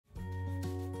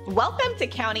Welcome to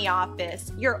County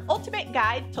Office, your ultimate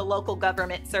guide to local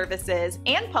government services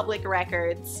and public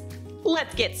records.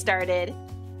 Let's get started.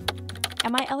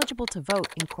 Am I eligible to vote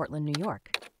in Cortland, New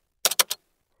York?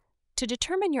 To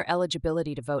determine your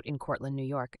eligibility to vote in Cortland, New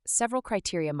York, several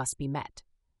criteria must be met.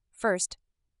 First,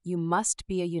 you must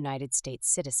be a United States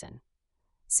citizen.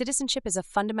 Citizenship is a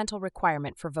fundamental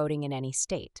requirement for voting in any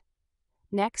state.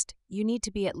 Next, you need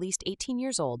to be at least 18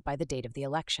 years old by the date of the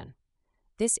election.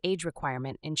 This age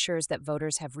requirement ensures that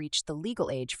voters have reached the legal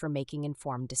age for making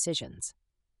informed decisions.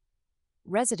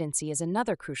 Residency is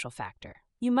another crucial factor.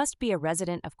 You must be a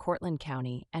resident of Cortland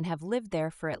County and have lived there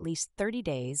for at least 30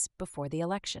 days before the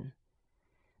election.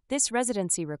 This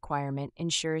residency requirement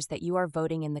ensures that you are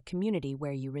voting in the community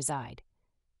where you reside.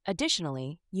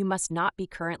 Additionally, you must not be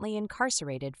currently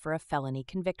incarcerated for a felony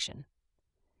conviction.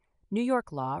 New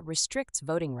York law restricts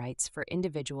voting rights for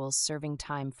individuals serving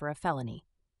time for a felony.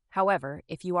 However,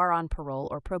 if you are on parole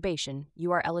or probation,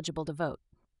 you are eligible to vote.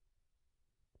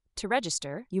 To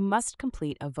register, you must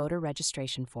complete a voter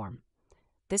registration form.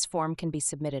 This form can be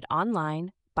submitted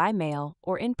online, by mail,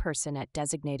 or in person at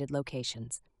designated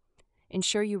locations.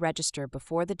 Ensure you register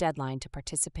before the deadline to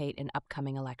participate in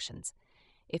upcoming elections.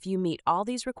 If you meet all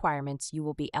these requirements, you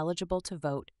will be eligible to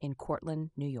vote in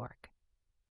Cortland, New York.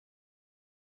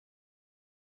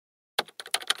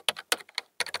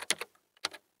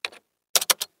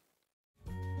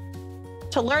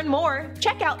 To learn more,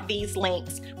 check out these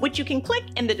links, which you can click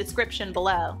in the description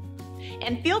below.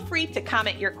 And feel free to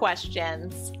comment your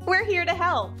questions. We're here to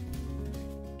help.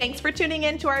 Thanks for tuning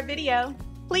in to our video.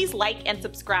 Please like and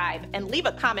subscribe and leave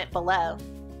a comment below.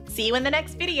 See you in the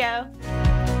next video.